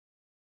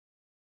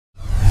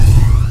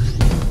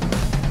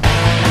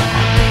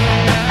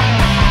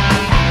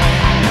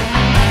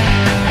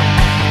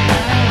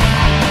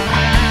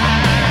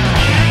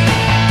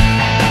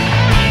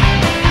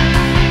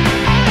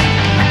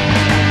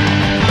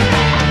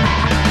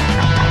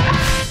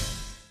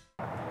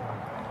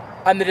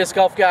I'm the Disc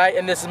Golf Guy,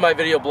 and this is my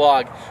video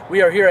blog.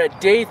 We are here at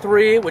day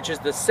 3, which is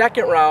the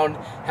second round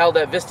held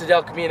at Vista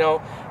del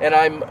Camino, and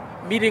I'm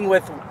meeting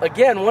with,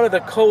 again, one of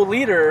the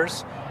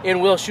co-leaders in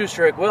Will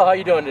Schusterick. Will, how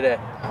you doing today?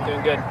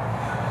 Doing good.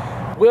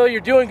 Will,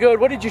 you're doing good.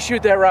 What did you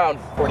shoot that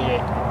round? 48.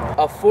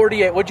 A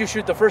 48. What did you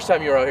shoot the first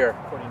time you were out here?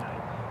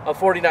 49. A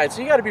 49.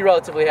 So you got to be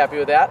relatively happy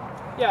with that.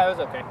 Yeah, it was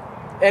okay.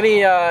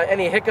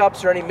 Any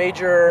hiccups or any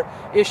major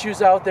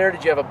issues out there?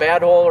 Did you have a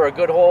bad hole or a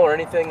good hole or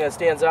anything that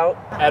stands out?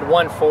 I had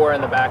 1-4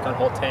 in the back on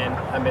hole 10.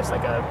 I missed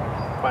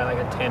probably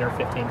like a 10 or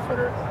 15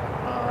 footer.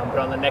 But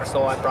on the next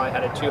hole, I probably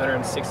had a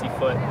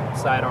 260-foot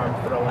sidearm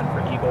throw in for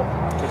eagle,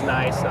 which was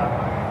nice.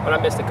 But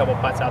I missed a couple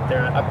putts out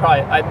there.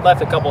 I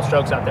left a couple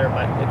strokes out there,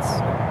 but it's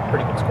a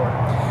pretty good score.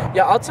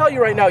 Yeah, I'll tell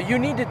you right now, you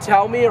need to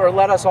tell me or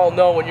let us all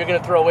know when you're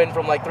going to throw in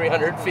from like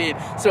 300 feet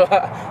so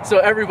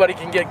everybody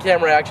can get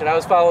camera action. I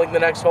was following the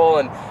next hole,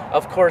 and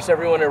of course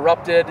everyone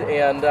erupted.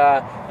 And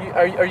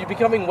are you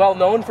becoming well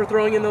known for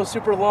throwing in those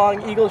super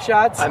long eagle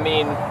shots? I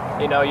mean,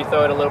 you know, you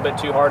throw it a little bit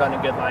too hard on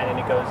a good line and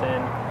it goes in,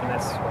 and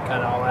that's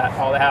kind of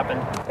all that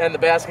happened. And the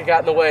basket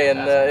got in the way, and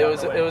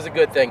it was a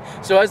good thing.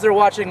 So as they're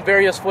watching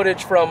various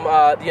footage from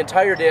the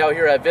entire day out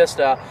here at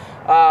Vista,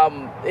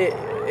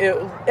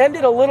 it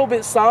ended a little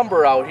bit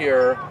somber out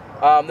here.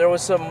 There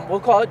was some, we'll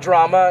call it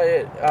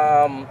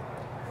drama.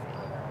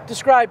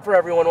 Describe for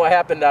everyone what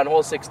happened on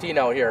hole 16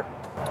 out here.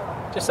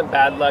 Just some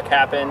bad luck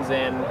happens,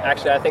 and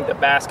actually I think the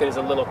basket is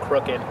a little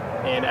crooked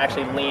and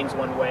actually leans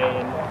one way,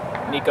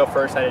 and Nikko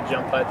first had a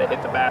jump putt that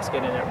hit the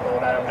basket and it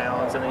rolled out of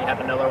bounds, and then you had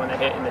another one that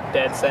hit in the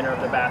dead center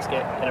of the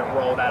basket and it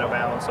rolled out of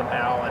bounds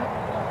somehow.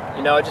 And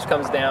you know, it just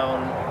comes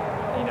down,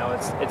 you know,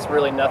 it's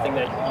really nothing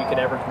that you could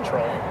ever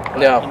control.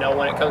 No. You know,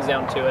 when it comes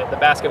down to it, the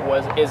basket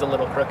is a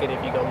little crooked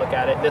if you go look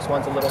at it. This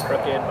one's a little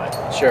crooked,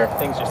 but sure,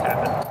 things just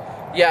happen.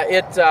 Yeah,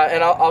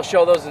 and I'll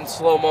show those in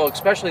slow-mo,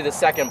 especially the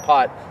second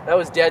putt. That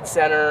was dead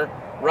center,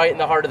 right in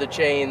the heart of the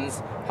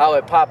chains, how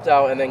it popped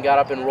out and then got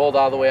up and rolled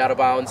all the way out of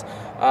bounds.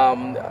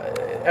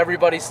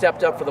 Everybody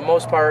stepped up for the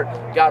most part,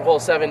 got hole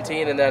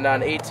 17, and then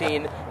on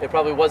 18, it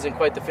probably wasn't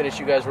quite the finish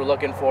you guys were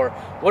looking for.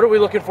 What are we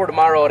looking for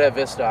tomorrow out at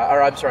Vista,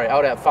 or I'm sorry,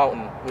 out at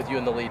Fountain with you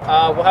in the lead?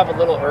 We'll have a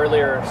little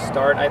earlier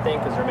start, I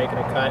think, because they're making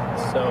a cut.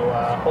 So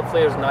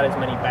hopefully there's not as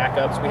many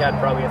backups. We had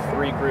probably a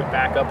 3-group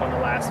backup on the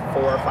last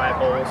 4 or 5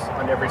 holes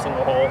on every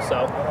single hole.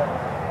 So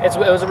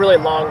it was a really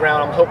long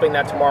round. I'm hoping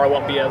that tomorrow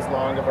won't be as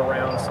long of a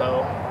round.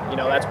 So, you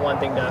know, that's one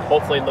thing to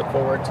hopefully look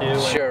forward to.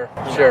 And, sure.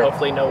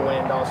 Hopefully no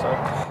wind also.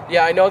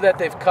 Yeah, I know that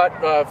they've cut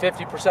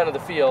 50% of the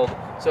field.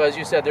 So as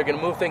you said, they're going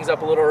to move things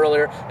up a little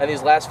earlier. And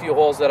these last few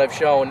holes that I've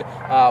shown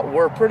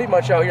were pretty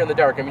much out here in the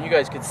dark. I mean, you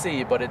guys could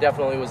see, but it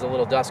definitely was a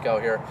little dusk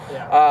out here.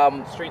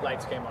 Yeah. Street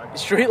lights came on.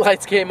 Street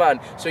lights came on.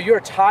 So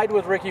you're tied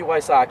with Ricky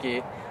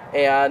Wysocki,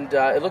 and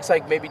it looks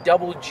like maybe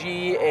Double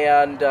G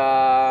and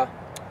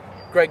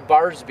Greg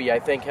Barsby, I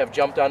think, have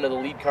jumped onto the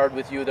lead card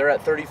with you. They're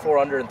at 34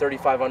 under and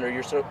 35 under.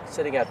 You're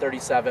sitting at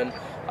 37.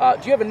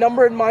 Do you have a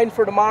number in mind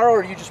for tomorrow,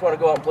 or do you just want to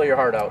go out and play your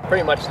heart out?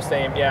 Pretty much the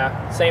same,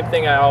 yeah. Same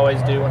thing I always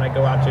do when I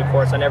go out to a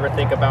course. I never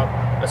think about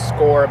a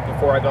score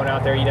before I go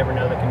out there. You never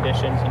know the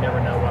conditions. You never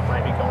know what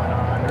might be going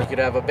on. You could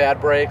have a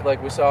bad break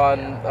like we saw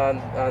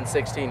on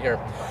 16 here.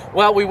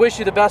 Well, we wish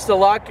you the best of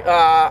luck.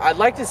 I'd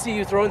like to see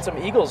you throwing some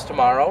eagles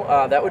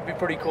tomorrow. That would be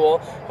pretty cool.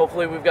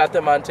 Hopefully we've got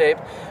them on tape.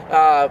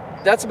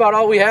 That's about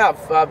all we have.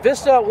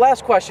 Vista,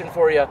 last question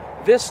for you.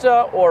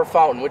 Vista or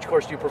Fountain? Which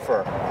course do you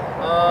prefer?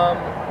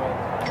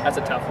 That's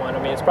a tough one.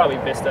 I mean, it's probably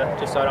Vista,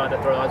 just so I don't have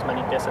to throw as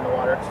many discs in the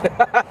water.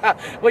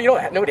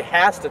 Well, nobody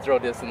has to throw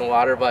discs in the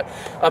water, but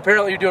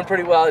apparently you're doing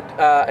pretty well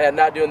at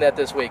not doing that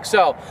this week.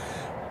 So,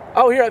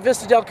 here at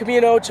Vista del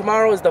Camino,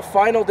 tomorrow is the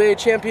final day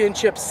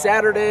championship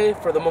Saturday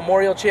for the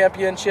Memorial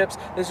Championships.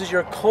 This is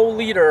your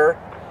co-leader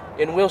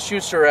in Will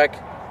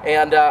Schusterick,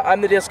 and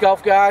I'm the Disc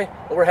Golf Guy,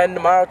 and we're heading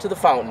tomorrow to the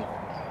Fountain.